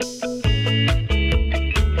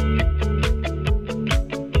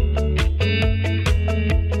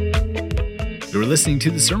listening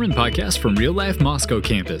to the Sermon Podcast from Real Life Moscow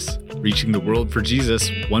campus, reaching the world for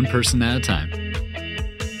Jesus, one person at a time.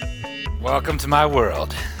 Welcome to my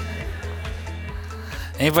world.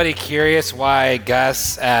 Anybody curious why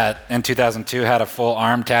Gus in 2002 had a full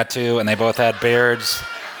arm tattoo and they both had beards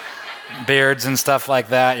and stuff like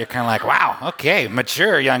that? You're kind of like, wow, okay,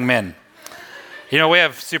 mature young men. You know, we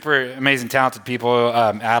have super amazing, talented people.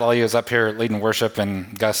 Adley is up here leading worship,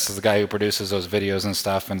 and Gus is the guy who produces those videos and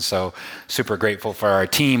stuff. And so super grateful for our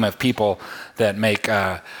team of people that make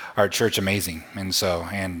our church amazing. And so,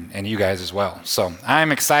 and you guys as well. So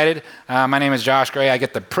I'm excited. My name is Josh Gray. I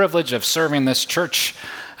get the privilege of serving this church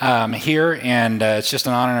here, and it's just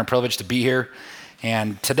an honor and a privilege to be here.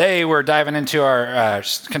 And today we're diving into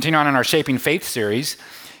continuing on in our Shaping Faith series.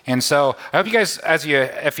 And so I hope you guys,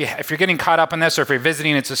 if you're getting caught up in this, or if you're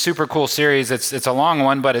visiting, it's a super cool series. It's a long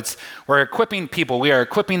one, but we're equipping people. We are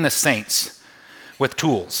equipping the saints with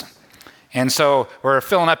tools. And so we're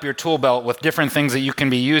filling up your tool belt with different things that you can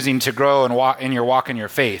be using to grow and walk in your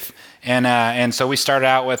faith. And so we started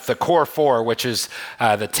out with the core four, which is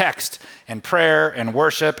the text and prayer and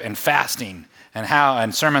worship and fasting,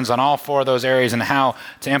 and sermons on all four of those areas and how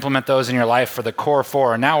to implement those in your life for the core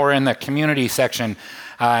four. And now we're in the community section.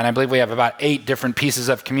 And I believe we have about 8 different pieces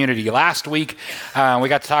of community. Last week, we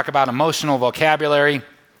got to talk about emotional vocabulary.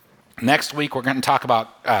 Next week, we're going to talk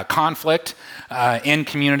about conflict in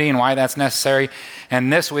community and why that's necessary.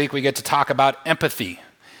 And this week, we get to talk about empathy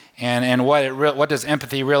and what does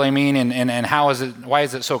empathy really mean, and why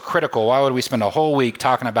is it so critical? Why would we spend a whole week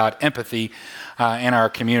talking about empathy in our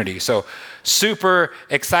community? So super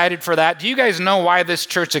excited for that. Do you guys know why this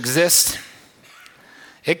church exists?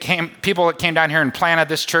 People that came down here and planted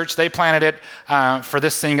this church, they planted it for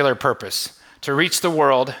this singular purpose, to reach the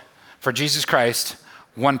world for Jesus Christ,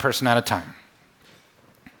 one person at a time.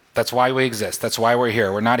 That's why we exist. That's why we're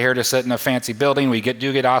here. We're not here to sit in a fancy building. We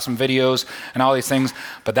do get awesome videos and all these things,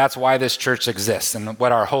 but that's why this church exists. And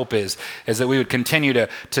what our hope is that we would continue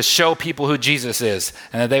to show people who Jesus is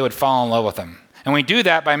and that they would fall in love with him. And we do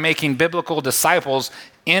that by making biblical disciples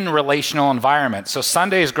in relational environments. So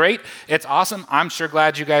Sunday is great. It's awesome. I'm sure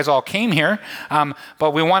glad you guys all came here.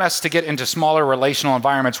 But we want us to get into smaller relational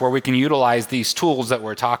environments where we can utilize these tools that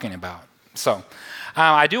we're talking about. So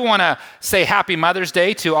I do want to say Happy Mother's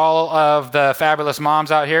Day to all of the fabulous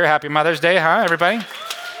moms out here. Happy Mother's Day, huh, everybody?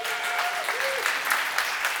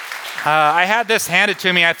 I had this handed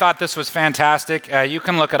to me. I thought this was fantastic. You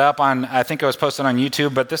can look it up I think it was posted on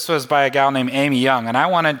YouTube, but this was by a gal named Amy Young. And I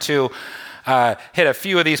wanted to hit a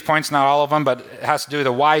few of these points, not all of them, but it has to do with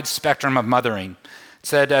a wide spectrum of mothering. It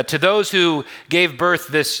said, to those who gave birth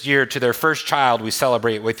this year to their first child, we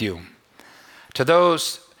celebrate with you. To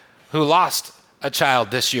those who lost a child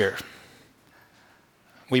this year,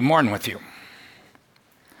 we mourn with you.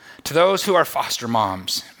 To those who are foster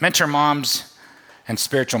moms, mentor moms, and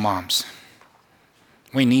spiritual moms,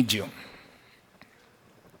 we need you.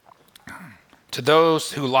 To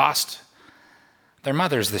those who lost their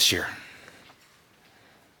mothers this year,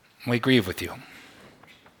 we grieve with you.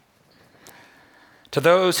 To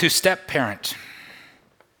those who step-parent,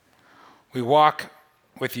 we walk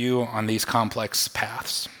with you on these complex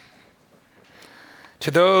paths.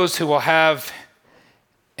 To those who will have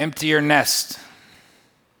emptier nests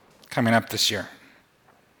coming up this year,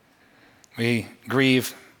 we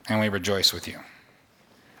grieve and we rejoice with you.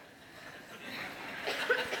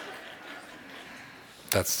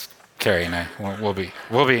 That's Carrie and I.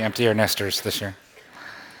 We'll be emptier nesters this year.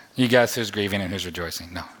 You guess who's grieving and who's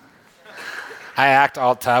rejoicing? No. I act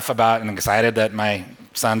all tough about and excited that my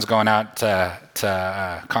son's going out to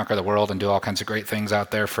conquer the world and do all kinds of great things out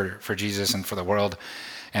there for Jesus and for the world.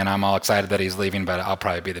 And I'm all excited that he's leaving, but I'll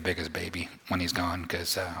probably be the biggest baby when he's gone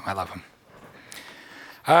because I love him.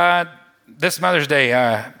 This Mother's Day,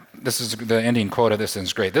 this is the ending quote of this, and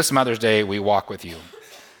it's great. This Mother's Day, we walk with you.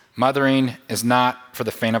 Mothering is not for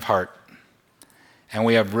the faint of heart, and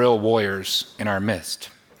we have real warriors in our midst.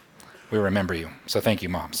 We remember you. So thank you,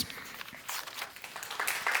 moms.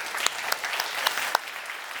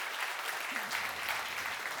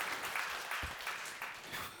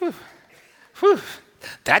 Whew.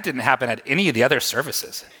 That didn't happen at any of the other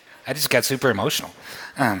services. I just got super emotional.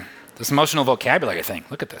 This emotional vocabulary thing.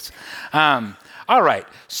 Look at this. All right.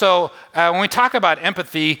 So when we talk about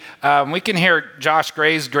empathy, we can hear Josh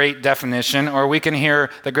Gray's great definition, or we can hear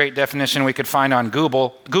the great definition we could find on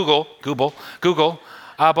Google.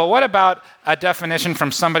 But what about a definition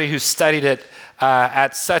from somebody who studied it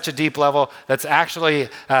at such a deep level that's actually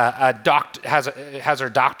has her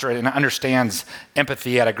doctorate and understands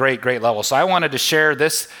empathy at a great level? So I wanted to share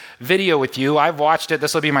this video with you. I've watched it.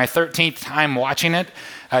 This will be my 13th time watching it.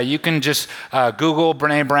 You can just Google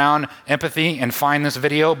Brene Brown empathy and find this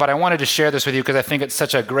video. But I wanted to share this with you because I think it's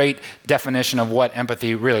such a great definition of what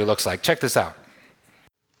empathy really looks like. Check this out.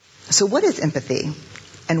 So what is empathy,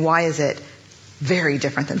 and why is it very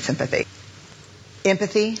different than sympathy?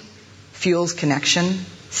 Empathy fuels connection.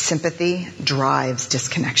 Sympathy drives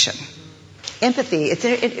disconnection. Empathy, it's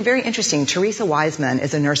very interesting. Teresa Wiseman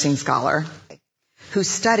is a nursing scholar who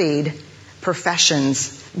studied professions,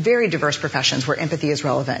 very diverse professions where empathy is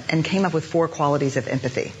relevant, and came up with 4 qualities of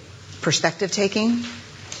empathy. Perspective taking,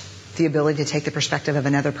 the ability to take the perspective of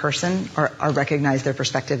another person or recognize their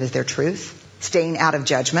perspective as their truth. Staying out of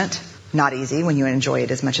judgment, not easy when you enjoy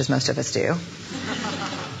it as much as most of us do.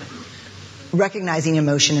 Recognizing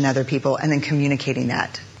emotion in other people and then communicating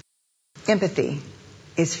that. Empathy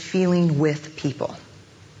is feeling with people.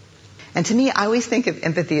 And to me, I always think of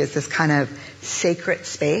empathy as this kind of sacred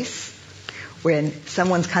space when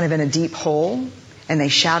someone's kind of in a deep hole and they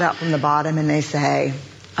shout out from the bottom and they say,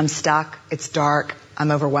 I'm stuck, it's dark,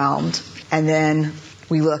 I'm overwhelmed. And then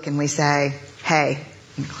we look and we say, hey,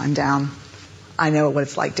 you climb down. I know what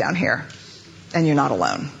it's like down here. And you're not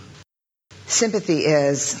alone. Sympathy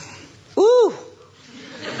is, ooh,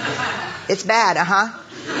 it's bad,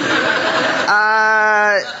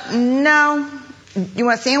 no. You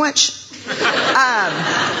want a sandwich?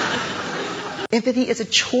 Empathy is a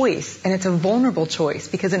choice, and it's a vulnerable choice,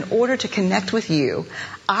 because in order to connect with you,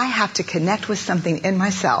 I have to connect with something in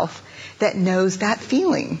myself that knows that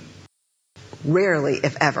feeling. Rarely,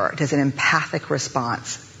 if ever, does an empathic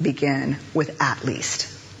response begin with at least.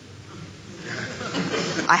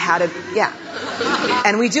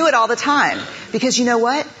 And we do it all the time. Because you know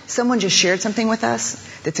what? Someone just shared something with us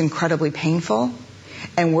that's incredibly painful,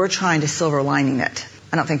 and we're trying to silver lining it.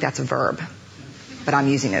 I don't think that's a verb, but I'm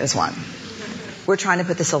using it as one. We're trying to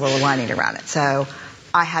put the silver lining around it. So,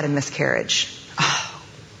 I had a miscarriage. Oh,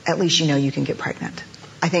 at least you know you can get pregnant.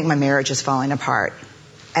 I think my marriage is falling apart.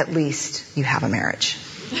 At least you have a marriage.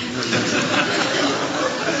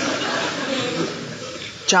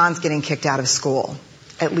 John's getting kicked out of school.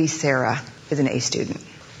 At least Sarah is an A student.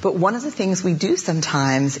 But one of the things we do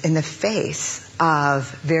sometimes in the face of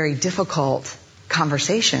very difficult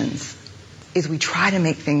conversations is we try to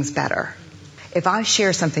make things better. If I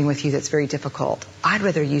share something with you that's very difficult, I'd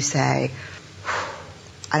rather you say,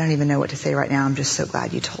 I don't even know what to say right now, I'm just so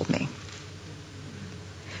glad you told me.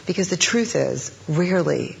 Because the truth is,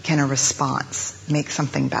 rarely can a response make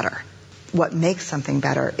something better. What makes something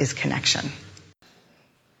better is connection.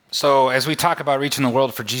 So as we talk about reaching the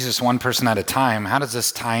world for Jesus one person at a time, how does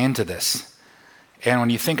this tie into this? And when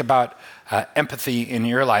you think about empathy in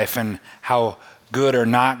your life and how good or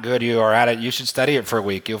not good you are at it, you should study it for a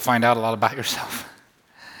week. You'll find out a lot about yourself.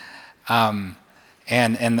 And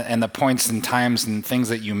the points and times and things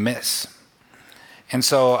that you miss. And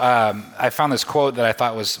so I found this quote that I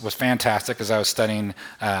thought was fantastic as I was studying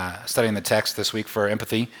the text this week for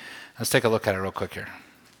empathy. Let's take a look at it real quick here.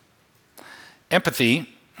 Empathy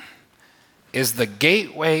is the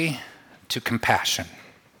gateway to compassion.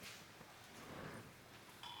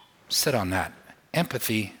 Sit on that.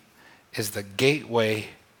 Empathy is the gateway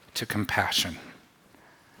to compassion.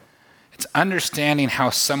 It's understanding how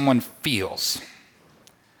someone feels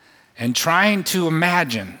and trying to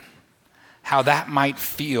imagine how that might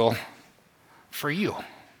feel for you.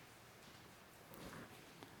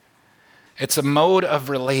 It's a mode of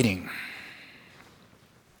relating.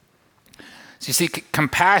 So you see,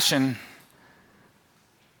 compassion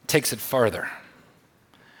takes it further.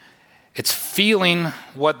 It's feeling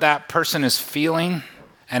what that person is feeling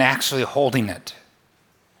and actually holding it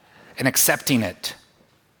and accepting it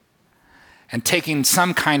and taking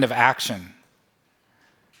some kind of action.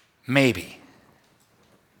 Maybe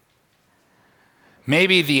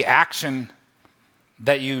the action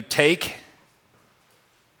that you take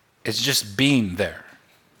is just being there.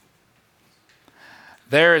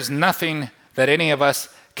 There is nothing that any of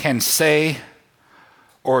us can say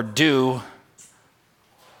or do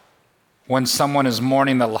when someone is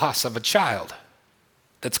mourning the loss of a child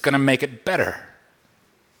that's going to make it better.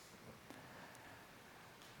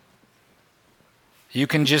 You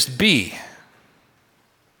can just be.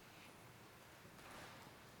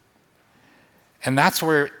 And that's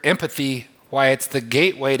where empathy, why it's the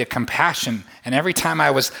gateway to compassion. And every time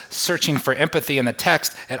I was searching for empathy in the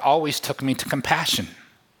text, it always took me to compassion.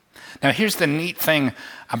 Now here's the neat thing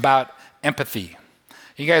about empathy.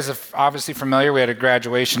 You guys are obviously familiar. We had a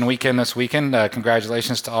graduation weekend this weekend.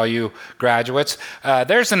 Congratulations to all you graduates.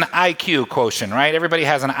 There's an IQ quotient, right? Everybody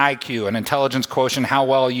has an IQ, an intelligence quotient, how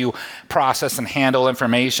well you process and handle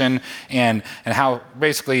information, and how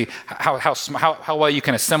basically how well you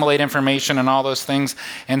can assimilate information and all those things.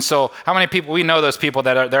 And so how many people, we know those people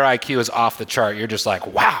that their IQ is off the chart. You're just like,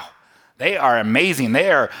 wow, they are amazing.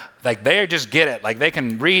 They just get it. Like they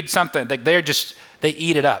can read something. Like they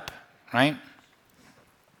eat it up, right?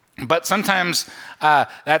 But sometimes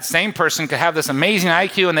that same person could have this amazing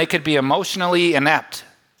IQ and they could be emotionally inept.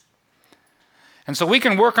 And so we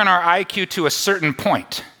can work on our IQ to a certain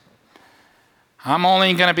point. I'm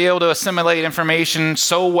only going to be able to assimilate information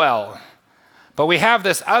so well. But we have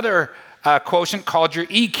this other quotient called your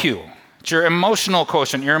EQ. It's your emotional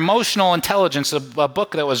quotient, your emotional intelligence, a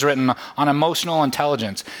book that was written on emotional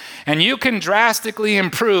intelligence. And you can drastically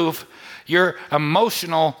improve your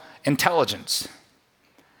emotional intelligence.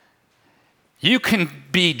 You can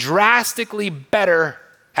be drastically better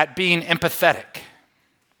at being empathetic.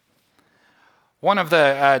 One of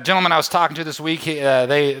the gentlemen I was talking to this week,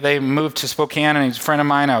 they moved to Spokane, and he's a friend of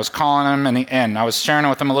mine. I was calling him, and I was sharing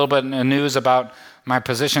with him a little bit of news about my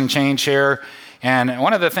position change here. And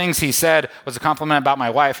one of the things he said was a compliment about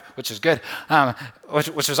my wife, which is good,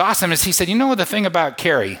 which was awesome, is he said, you know the thing about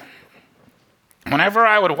Carrie? Whenever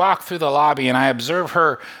I would walk through the lobby and I observe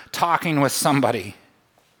her talking with somebody,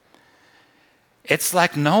 it's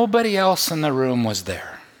like nobody else in the room was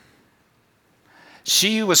there.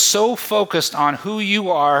 She was so focused on who you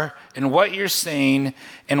are and what you're saying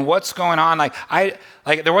and what's going on. Like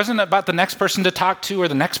there wasn't about the next person to talk to or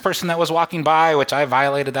the next person that was walking by, which I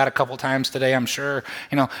violated that a couple times today, I'm sure.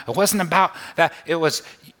 It wasn't about that. It was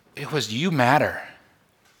you matter.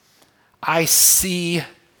 I see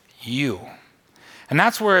you. And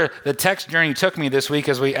that's where the text journey took me this week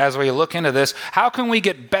as we look into this. How can we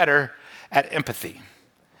get better at empathy?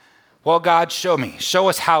 Well, God, show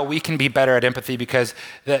us how we can be better at empathy, because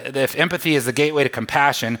if empathy is the gateway to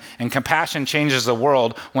compassion, and compassion changes the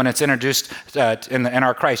world when it's introduced in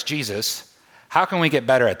our Christ Jesus, how can we get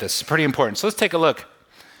better at this? It's pretty important. So let's take a look.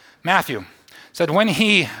 Matthew said when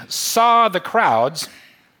he saw the crowds,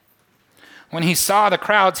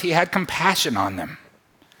 he had compassion on them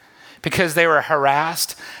because they were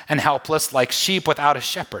harassed and helpless like sheep without a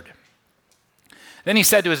shepherd. Then he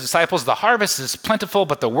said to his disciples, the harvest is plentiful,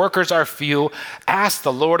 but the workers are few. Ask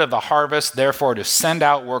the Lord of the harvest, therefore, to send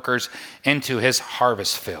out workers into his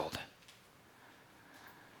harvest field.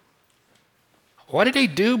 What did he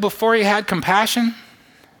do before he had compassion?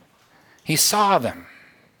 He saw them.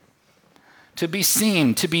 To be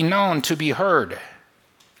seen, to be known, to be heard.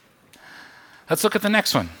 Let's look at the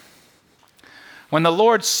next one. When the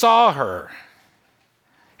Lord saw her,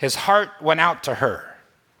 his heart went out to her.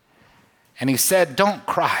 And he said, don't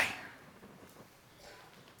cry.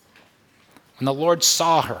 When the Lord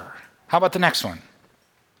saw her. How about the next one?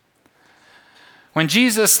 When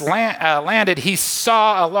Jesus landed, he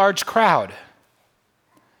saw a large crowd.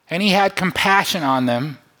 And he had compassion on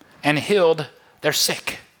them and healed their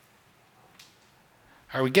sick.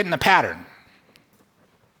 Are we getting the pattern?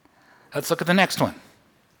 Let's look at the next one.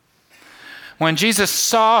 When Jesus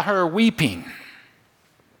saw her weeping,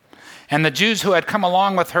 and the Jews who had come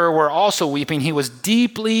along with her were also weeping, he was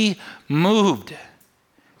deeply moved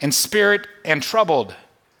in spirit and troubled.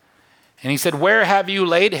 And he said, where have you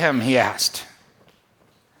laid him? He asked.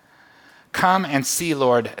 Come and see,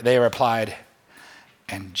 Lord, they replied.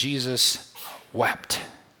 And Jesus wept.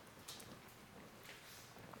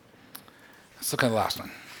 Let's look at the last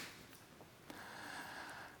one.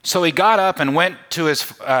 So he got up and went to his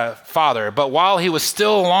father, but while he was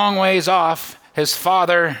still a long ways off, his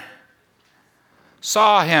father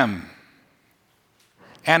saw him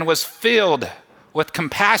and was filled with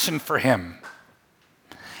compassion for him.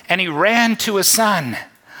 And he ran to his son,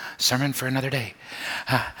 sermon for another day,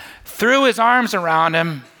 threw his arms around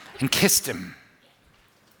him and kissed him.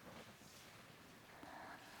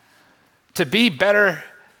 To be better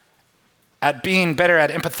at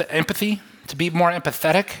empathy, to be more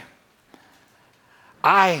empathetic,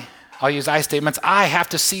 I'll use I statements, I have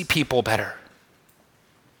to see people better.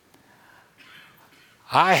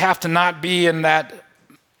 I have to not be in that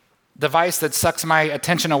device that sucks my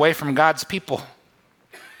attention away from God's people.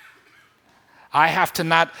 I have to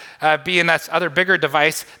not be in that other bigger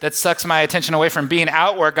device that sucks my attention away from being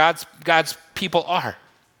out where God's people are.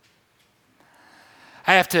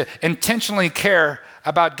 I have to intentionally care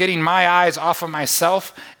about getting my eyes off of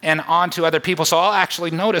myself and onto other people, so I'll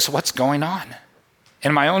actually notice what's going on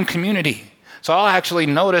in my own community. So I'll actually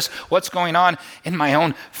notice what's going on in my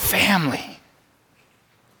own family.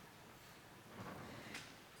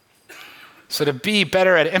 So to be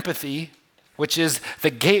better at empathy, which is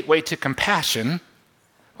the gateway to compassion,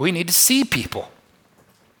 we need to see people.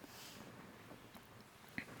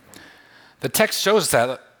 The text shows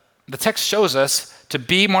us to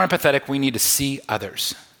be more empathetic, we need to see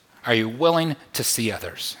others. Are you willing to see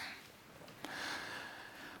others?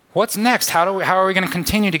 What's next? How are we going to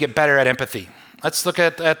continue to get better at empathy? Let's look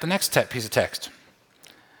at the next piece of text.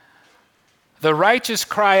 The righteous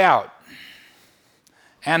cry out,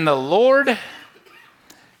 and the Lord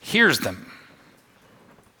hears them.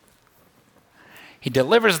 He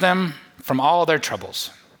delivers them from all their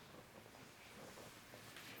troubles.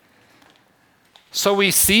 So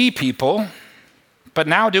we see people, but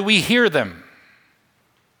now do we hear them?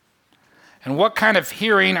 And what kind of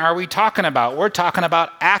hearing are we talking about? We're talking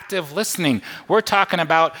about active listening. We're talking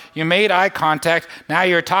about you made eye contact, now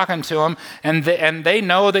you're talking to them, and they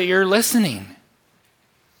know that you're listening.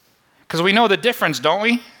 Because we know the difference, don't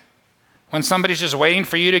we? When somebody's just waiting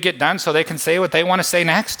for you to get done so they can say what they want to say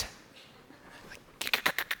next.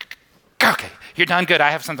 Okay, you're done, good.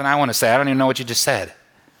 I have something I want to say. I don't even know what you just said.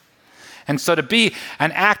 And so to be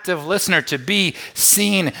an active listener, to be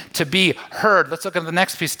seen, to be heard. Let's look at the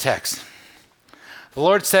next piece of text. The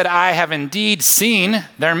Lord said, I have indeed seen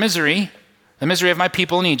their misery, the misery of my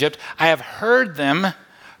people in Egypt. I have heard them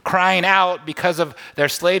crying out because of their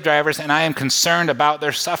slave drivers, and I am concerned about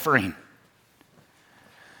their suffering.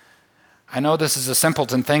 I know this is a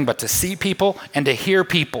simpleton thing, but to see people and to hear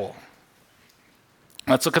people.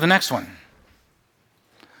 Let's look at the next one.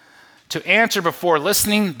 To answer before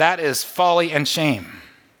listening, that is folly and shame.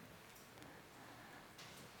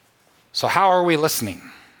 So how are we listening?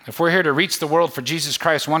 If we're here to reach the world for Jesus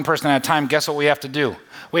Christ one person at a time, guess what we have to do?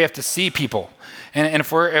 We have to see people. And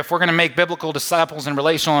if we're going to make biblical disciples in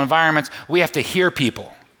relational environments, we have to hear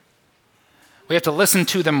people. We have to listen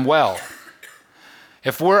to them well.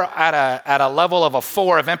 If we're at a level of a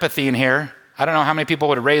 4 of empathy in here, I don't know how many people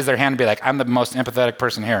would raise their hand and be like, I'm the most empathetic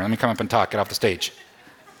person here. Let me come up and talk, get off the stage.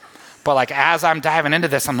 But like as I'm diving into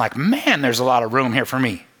this, I'm like, man, there's a lot of room here for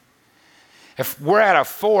me. If we're at a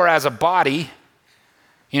 4 as a body,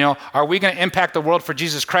 are we going to impact the world for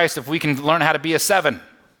Jesus Christ if we can learn how to be a 7?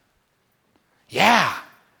 Yeah,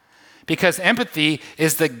 because empathy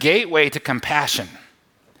is the gateway to compassion.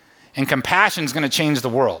 And compassion is going to change the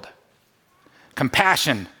world.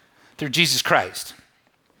 Compassion through Jesus Christ.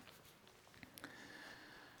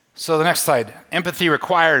 So the next slide. Empathy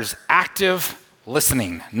requires active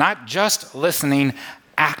listening, not just listening,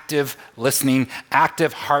 active listening,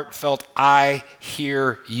 active, heartfelt, I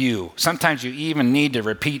hear you. Sometimes you even need to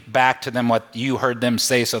repeat back to them what you heard them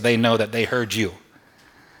say so they know that they heard you.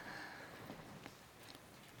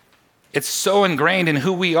 It's so ingrained in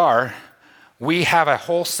who we are. We have a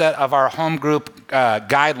whole set of our home group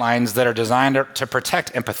guidelines that are designed to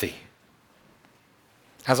protect empathy.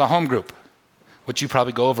 As a home group, which you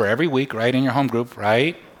probably go over every week, right, in your home group,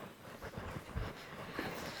 right?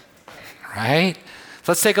 Right?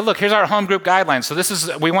 So let's take a look. Here's our home group guidelines.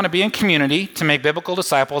 So we want to be in community to make biblical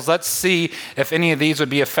disciples. Let's see if any of these would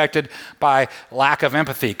be affected by lack of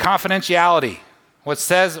empathy. Confidentiality. What's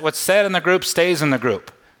said in the group stays in the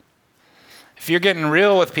group. If you're getting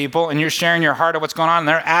real with people and you're sharing your heart of what's going on and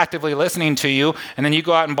they're actively listening to you, and then you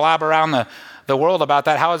go out and blab around the world about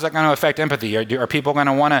that, how is that going to affect empathy? Are people going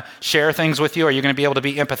to want to share things with you? Are you going to be able to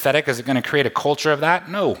be empathetic? Is it going to create a culture of that?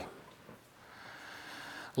 No.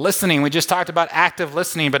 Listening, we just talked about active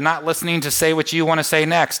listening, but not listening to say what you want to say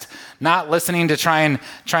next. Not listening to trying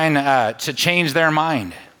to change their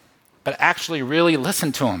mind, but actually really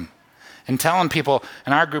listen to them. And telling people,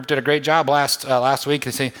 and our group did a great job last week,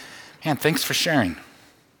 they say, man, thanks for sharing.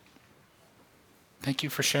 Thank you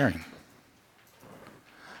for sharing.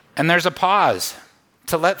 And there's a pause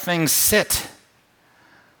to let things sit.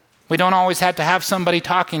 We don't always have to have somebody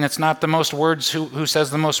talking. It's not the most words, who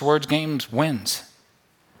says the most words games wins.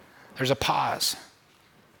 There's a pause.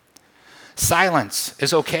 Silence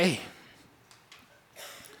is okay.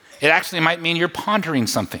 It actually might mean you're pondering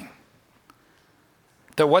something.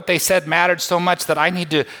 That what they said mattered so much that I need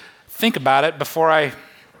to think about it before I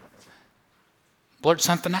blurt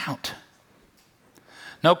something out.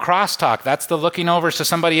 No crosstalk. That's the looking over to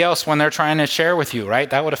somebody else when they're trying to share with you, right?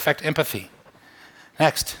 That would affect empathy.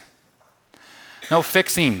 Next. No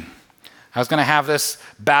fixing. I was going to have this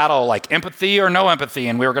battle like empathy or no empathy,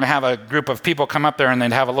 and we were going to have a group of people come up there and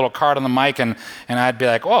they'd have a little card on the mic, and I'd be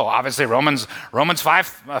like, oh, obviously Romans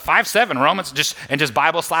 5:7, just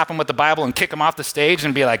Bible slap them with the Bible and kick them off the stage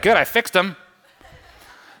and be like, good, I fixed them.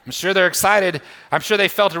 I'm sure they're excited. I'm sure they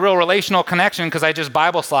felt a real relational connection because I just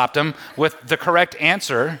Bible slapped them with the correct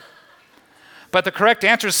answer. But the correct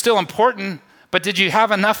answer is still important, But did you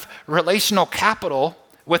have enough relational capital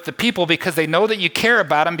with the people because they know that you care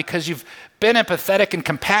about them, because you've been empathetic and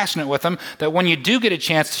compassionate with them, that when you do get a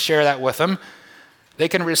chance to share that with them, they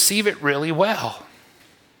can receive it really well?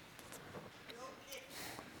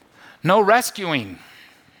 No rescuing.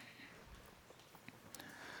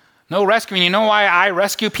 No rescuing. You know why I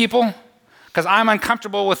rescue people? Because I'm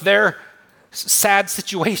uncomfortable with their sad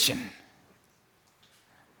situation.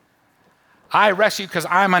 I rescue because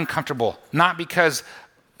I'm uncomfortable, not because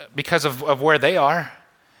of where they are.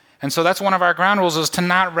 And so that's one of our ground rules, is to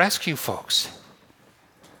not rescue folks.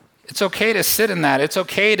 It's okay to sit in that. It's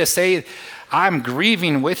okay to say, I'm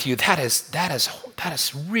grieving with you. That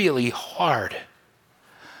is really hard.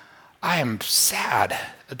 I am sad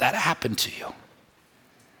that happened to you.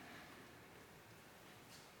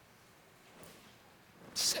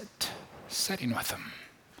 Sitting with them,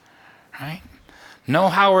 right? Know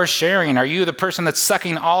how we're sharing. Are you the person that's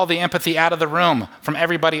sucking all the empathy out of the room from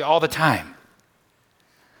everybody all the time?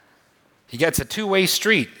 It's a two-way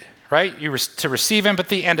street, right? To receive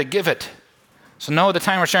empathy and to give it. So know the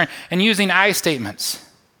time we're sharing. And using I statements,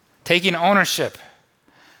 taking ownership.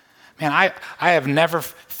 Man, I have never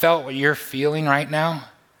felt what you're feeling right now,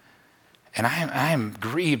 and I am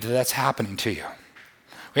grieved that that's happening to you.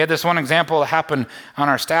 We had this one example that happened on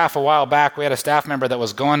our staff a while back. We had a staff member that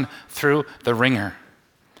was going through the ringer.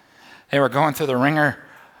 They were going through the ringer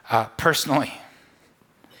personally.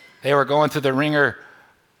 They were going through the ringer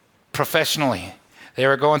professionally. They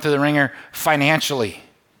were going through the ringer financially.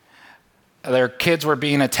 Their kids were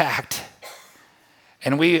being attacked.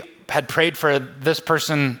 And we had prayed for this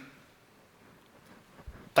person,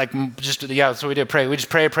 so we did pray. We just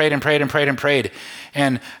prayed.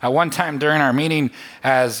 And one time during our meeting,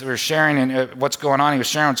 as we were sharing what's going on, he was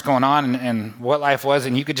sharing what's going on and what life was,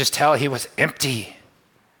 and you could just tell he was empty.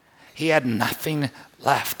 He had nothing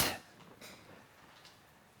left.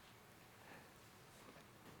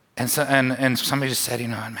 And so, and somebody just said,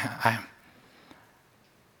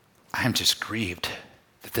 I'm just grieved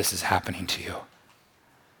that this is happening to you.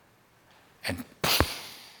 And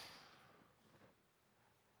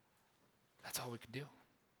that's all we could do,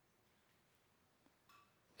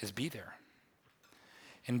 is be there.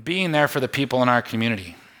 And being there for the people in our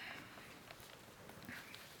community.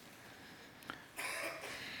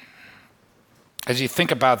 As you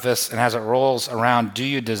think about this and as it rolls around, do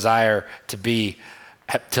you desire to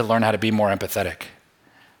learn how to be more empathetic?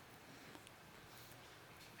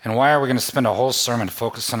 And why are we going to spend a whole sermon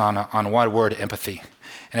focusing on one word, empathy?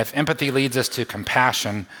 And if empathy leads us to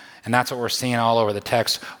compassion, and that's what we're seeing all over the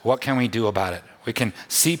text, what can we do about it? We can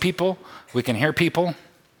see people, we can hear people,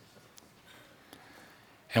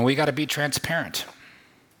 and we got to be transparent.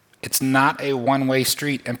 It's not a one-way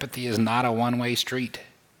street. Empathy is not a one-way street.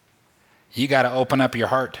 You got to open up your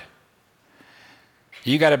heart.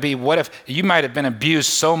 You got to be, what if you might have been abused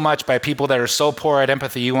so much by people that are so poor at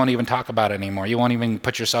empathy, you won't even talk about it anymore. You won't even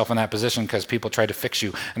put yourself in that position because people tried to fix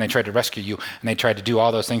you and they tried to rescue you and they tried to do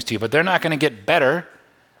all those things to you, but they're not going to get better.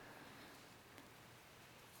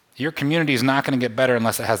 Your community is not going to get better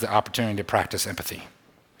unless it has the opportunity to practice empathy.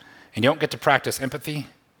 And you don't get to practice empathy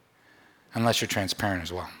unless you're transparent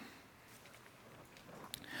as well.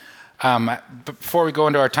 Before we go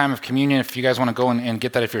into our time of communion, if you guys want to go and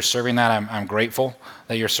get that, if you're serving that, I'm grateful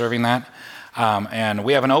that you're serving that. And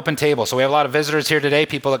we have an open table. So we have a lot of visitors here today,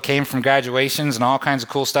 people that came from graduations and all kinds of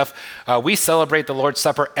cool stuff. We celebrate the Lord's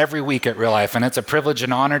Supper every week at Real Life, and it's a privilege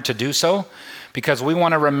and honor to do so because we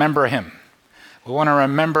want to remember Him. We want to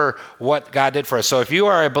remember what God did for us. So if you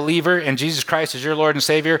are a believer in Jesus Christ as your Lord and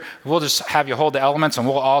Savior, we'll just have you hold the elements and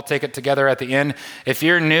we'll all take it together at the end. If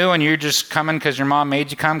you're new and you're just coming because your mom made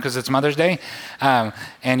you come because it's Mother's Day,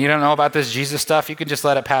 and you don't know about this Jesus stuff, you can just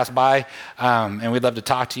let it pass by, and we'd love to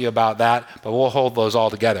talk to you about that, but we'll hold those all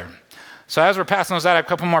together. So as we're passing those out, I have a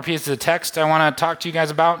couple more pieces of text I want to talk to you guys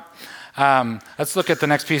about. Let's look at the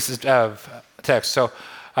next pieces of text. So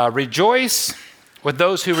rejoice with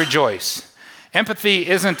those who rejoice. Empathy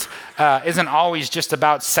isn't always just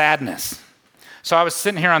about sadness. So I was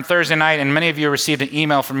sitting here on Thursday night, and many of you received an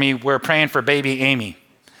email from me. We're praying for baby Amy.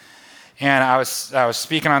 And I was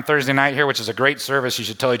speaking on Thursday night here, which is a great service. You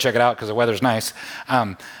should totally check it out because the weather's nice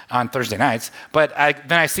on Thursday nights. But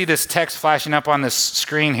then I see this text flashing up on this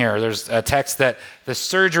screen here. There's a text that the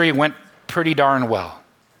surgery went pretty darn well,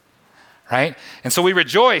 right? And so we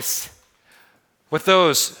rejoice with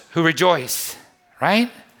those who rejoice, right?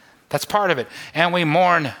 That's part of it. And we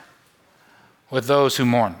mourn with those who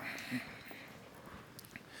mourn.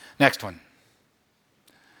 Next one.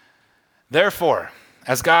 Therefore,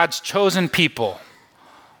 as God's chosen people,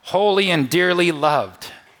 holy and dearly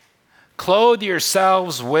loved, clothe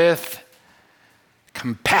yourselves with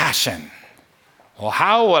Compassion. Well,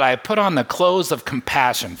 how would I put on the clothes of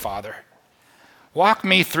compassion, Father? Walk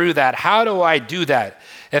me through that. How do I do that?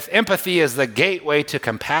 If empathy is the gateway to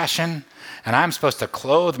compassion, and I'm supposed to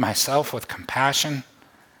clothe myself with compassion,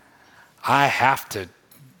 I have to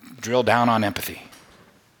drill down on empathy.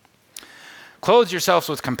 Clothe yourselves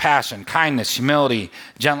with compassion, kindness, humility,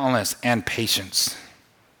 gentleness, and patience.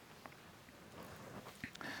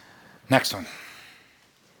 Next one.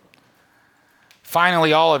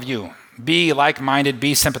 Finally, all of you, be like-minded,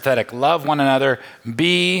 be sympathetic, love one another,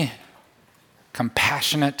 be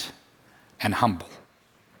compassionate and humble.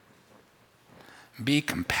 Be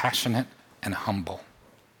compassionate and humble.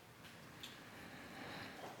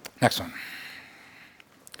 Next one.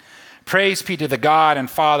 Praise be to the God and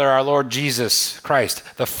Father, our Lord Jesus Christ,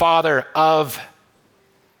 the Father of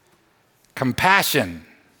compassion.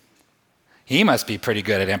 He must be pretty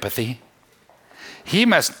good at empathy. He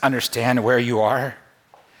must understand where you are.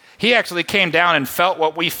 He actually came down and felt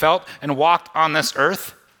what we felt and walked on this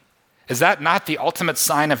earth. Is that not the ultimate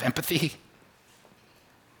sign of empathy?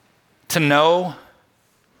 To know,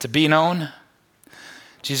 to be known?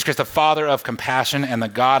 Jesus Christ, the Father of compassion and the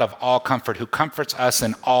God of all comfort, who comforts us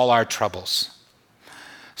in all our troubles,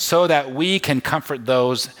 so that we can comfort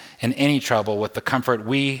those in any trouble with the comfort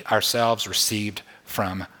we ourselves received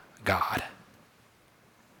from God.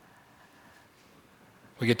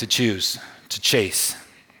 We get to choose to chase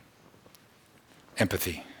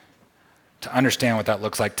empathy, to understand what that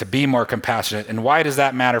looks like, to be more compassionate. And why does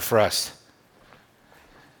that matter for us?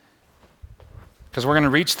 Because we're going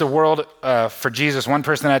to reach the world for Jesus one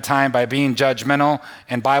person at a time by being judgmental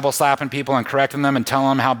and Bible slapping people and correcting them and telling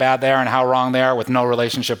them how bad they are and how wrong they are with no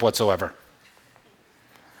relationship whatsoever.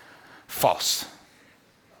 False.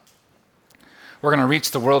 We're going to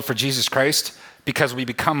reach the world for Jesus Christ because we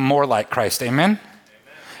become more like Christ. Amen?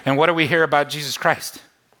 And what do we hear about Jesus Christ?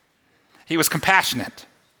 He was compassionate.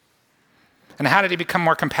 And how did he become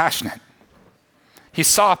more compassionate? He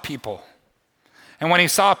saw people. And when he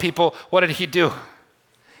saw people, what did he do?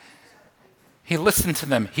 He listened to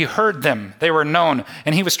them. He heard them. They were known.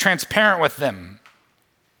 And he was transparent with them.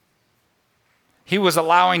 He was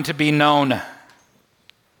allowing to be known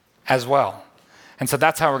as well. And so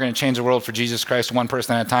that's how we're going to change the world for Jesus Christ, one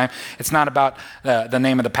person at a time. It's not about the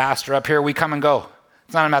name of the pastor up here. We come and go.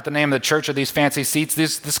 It's not about the name of the church or these fancy seats.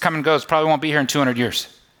 This come and goes. Probably won't be here in 200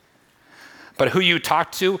 years. But who you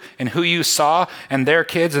talked to and who you saw and their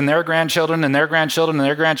kids and their grandchildren and their grandchildren and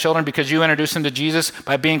their grandchildren because you introduced them to Jesus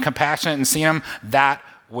by being compassionate and seeing them, that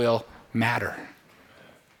will matter.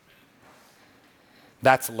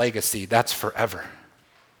 That's legacy. That's forever.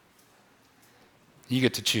 You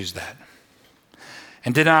get to choose that.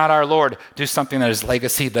 And did not our Lord do something that is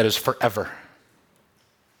legacy, that is forever?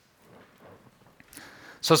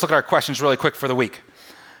 So let's look at our questions really quick for the week.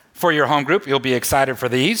 For your home group, you'll be excited for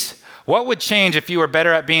these. What would change if you were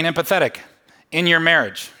better at being empathetic in your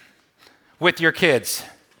marriage, with your kids,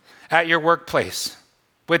 at your workplace,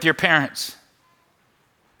 with your parents?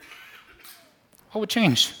 What would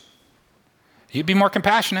change? You'd be more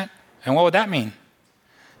compassionate. And what would that mean?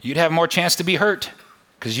 You'd have more chance to be hurt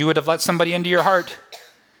because you would have let somebody into your heart.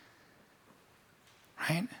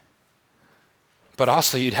 Right? But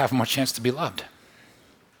also you'd have more chance to be loved.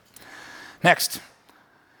 Next.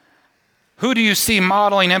 Who do you see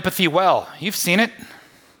modeling empathy well? You've seen it.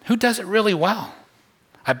 Who does it really well?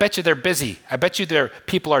 I bet you they're busy. I bet you their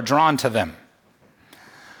people are drawn to them.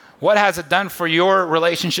 What has it done for your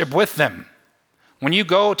relationship with them? When you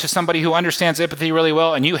go to somebody who understands empathy really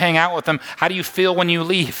well and you hang out with them, how do you feel when you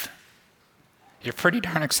leave? You're pretty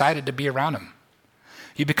darn excited to be around them.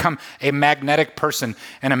 You become a magnetic person,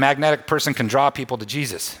 and a magnetic person can draw people to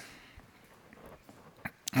Jesus.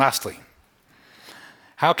 Lastly,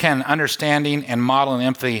 how can understanding and modeling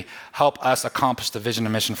empathy help us accomplish the vision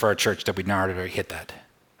and mission for our church? Did we already hit that?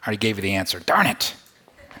 I already gave you the answer. Darn it.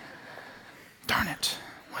 Darn it.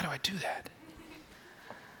 Why do I do that?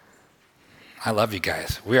 I love you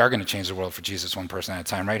guys. We are going to change the world for Jesus one person at a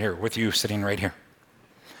time, right here, with you sitting right here.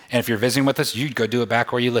 And if you're visiting with us, you go do it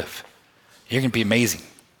back where you live. You're going to be amazing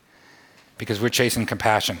because we're chasing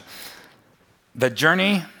compassion. The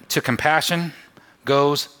journey to compassion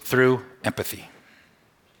goes through empathy.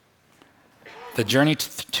 The journey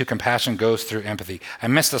to compassion goes through empathy. I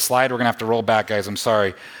missed a slide. We're going to have to roll back, guys. I'm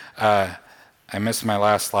sorry. I missed my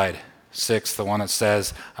last slide, 6, the one that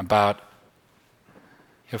says about,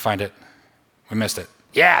 you'll find it. We missed it.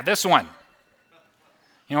 Yeah, this one.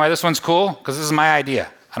 You know why this one's cool? Because this is my idea.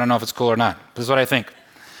 I don't know if it's cool or not. This is what I think.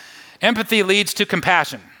 Empathy leads to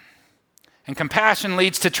compassion. And compassion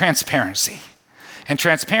leads to transparency. And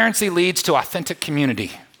transparency leads to authentic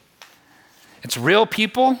community. It's real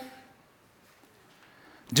people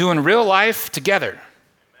doing real life together.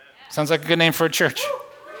 Sounds like a good name for a church,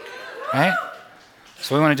 right?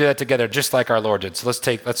 So we want to do that together, just like our Lord did. So let's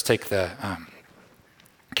take the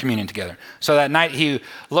communion together. So that night he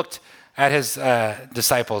looked at his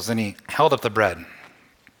disciples and he held up the bread.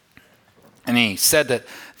 And he said that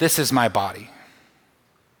this is my body,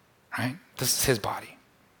 right? This is his body.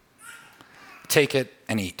 Take it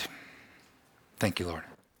and eat. Thank you, Lord.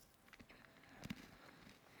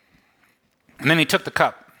 And then he took the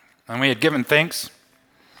cup. When we had given thanks,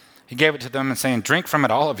 he gave it to them and saying, drink from it,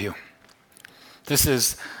 all of you. This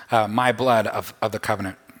is my blood of the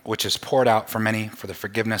covenant, which is poured out for many for the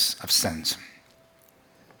forgiveness of sins.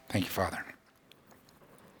 Thank you, Father.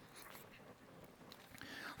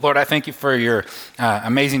 Lord, I thank you for your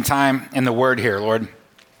amazing time in the Word here, Lord.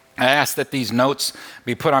 I ask that these notes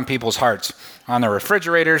be put on people's hearts, on their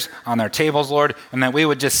refrigerators, on their tables, Lord, and that we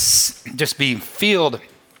would just be filled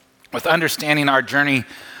with understanding our journey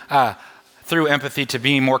through empathy to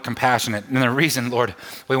being more compassionate. And the reason, Lord,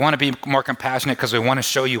 we want to be more compassionate because we want to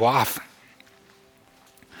show you off.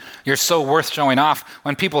 You're so worth showing off.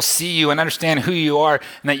 When people see you and understand who you are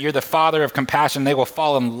and that you're the Father of compassion, they will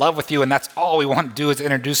fall in love with you, and that's all we want to do is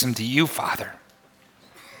introduce them to you, Father.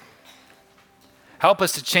 Help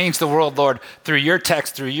us to change the world, Lord, through your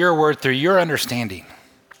text, through your word, through your understanding.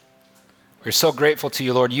 We're so grateful to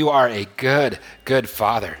you, Lord. You are a good, good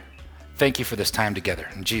Father. Thank you for this time together.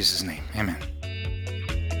 In Jesus' name, amen.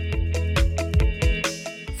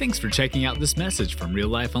 Thanks for checking out this message from Real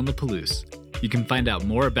Life on the Palouse. You can find out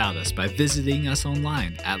more about us by visiting us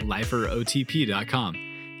online at liferotp.com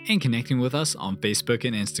and connecting with us on Facebook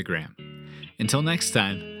and Instagram. Until next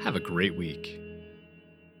time, have a great week.